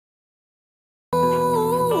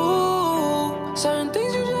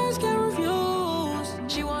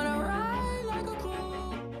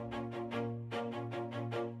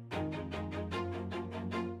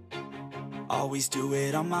Always do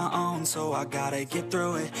it on my own, so I gotta get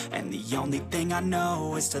through it. And the only thing I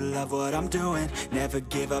know is to love what I'm doing. Never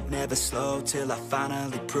give up, never slow, till I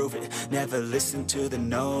finally prove it. Never listen to the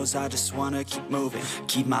no's, I just wanna keep moving.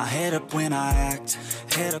 Keep my head up when I act,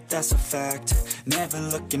 head up, that's a fact. Never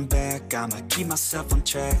looking back, I'ma keep myself on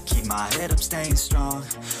track. Keep my head up, staying strong,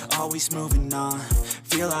 always moving on.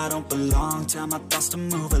 Feel I don't belong, tell my thoughts to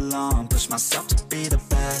move along. Push myself to be the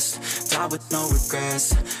best, die with no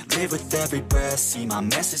regrets. Live with every breath, see my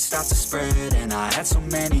message start to spread. And I had so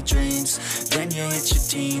many dreams, then you hit your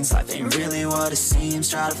teens. Life ain't really what it seems,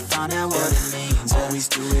 try to find out what it means. Always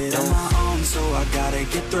do it on my own, so I gotta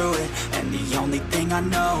get through it. And the only thing I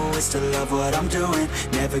know is to love what I'm doing.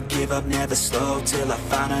 Never give up, never slow, till I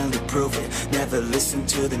finally prove it. Never listen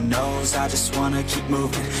to the no's, I just wanna keep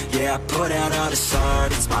moving. Yeah, I put out all this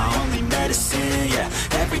art, it's my only medicine. Yeah,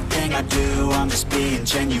 everything I do, I'm just being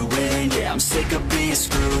genuine. Yeah, I'm sick of being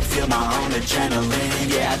screwed, feel my own adrenaline.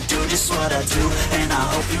 Yeah, I do just what I do, and I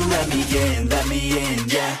hope you let me in,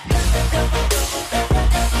 yeah.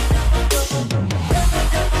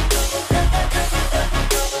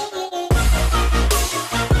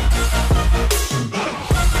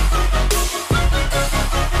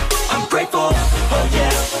 I'm grateful, oh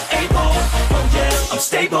yeah, able, oh yeah, I'm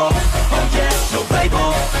stable, oh yeah, no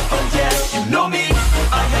label, oh yeah, you know me,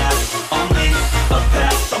 I have only a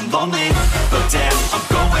path, I'm lonely, but damn, I'm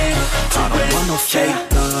going to win. I don't want no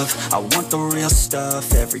fake love, I want the real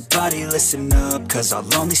stuff. Everybody listen up, cause I'll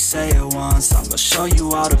only say it once. I'm gonna show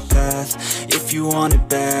you all the path, if you want it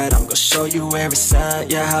bad. I'm gonna show you where it's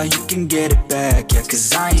at, yeah, how you can get it back. Yeah,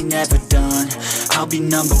 cause I ain't never done, I'll be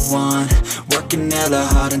number one. Working hella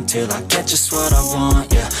hard until I get just what I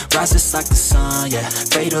want, yeah. Rises like the sun, yeah,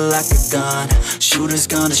 fatal like a gun. Shooter's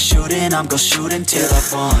gonna shoot and I'm gonna shoot until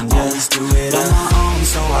I've won, yeah. Always do it on my own,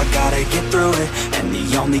 so I gotta get through it. And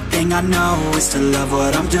the only thing I know is to love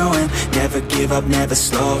what I'm doing. Never give up, never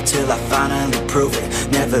slow, till I finally prove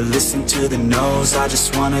it. Never listen to the no's, I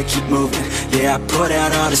just wanna keep moving. Yeah, I put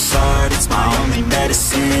out all this art, it's my only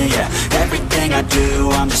medicine. Yeah, everything I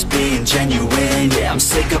do, I'm just being genuine. Yeah, I'm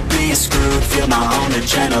sick of being screwed, feel my own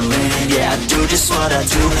adrenaline. Yeah, I do just what I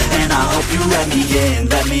do, and I hope you let me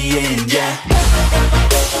in, yeah.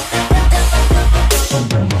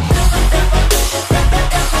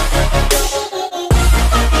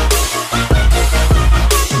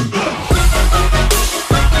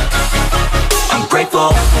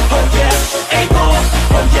 Oh yeah, able,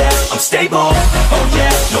 oh yeah, I'm stable, oh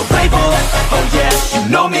yeah, no label, oh yeah, you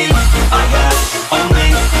know me, I have only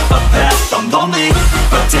a path, I'm lonely,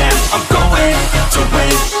 but damn, I'm going to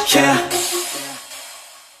win, yeah.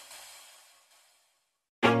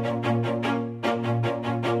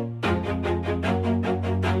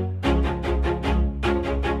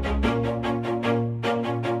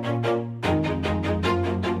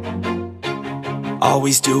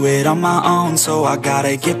 Always do it on my own, so I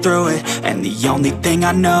gotta get through it. And the only thing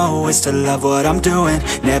I know is to love what I'm doing.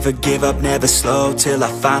 Never give up, never slow, till I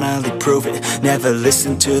finally prove it. Never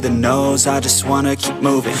listen to the no's, I just wanna keep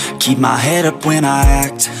moving. Keep my head up when I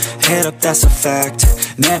act, head up, that's a fact.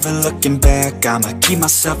 Never looking back, I'ma keep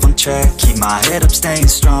myself on track. Keep my head up, staying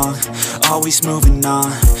strong, always moving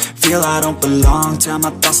on. Feel I don't belong, tell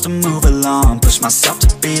my thoughts to move along. Push myself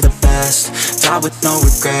to be the best, die with no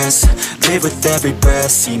regrets. Live with every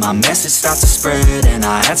breath, see my message start to spread. And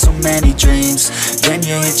I had so many dreams, then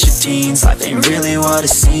you hit your teens. Life ain't really what it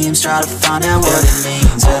seems, try to find out what it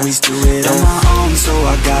means. Always do it on my own, so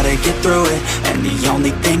I gotta get through it. And the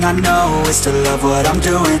only thing I know is to love what I'm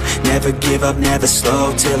doing. Never give up, never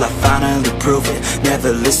slow, till I finally prove it.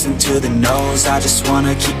 Never listen to the no's, I just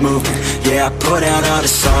wanna keep moving. Yeah, I put out all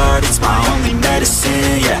this art, it's my only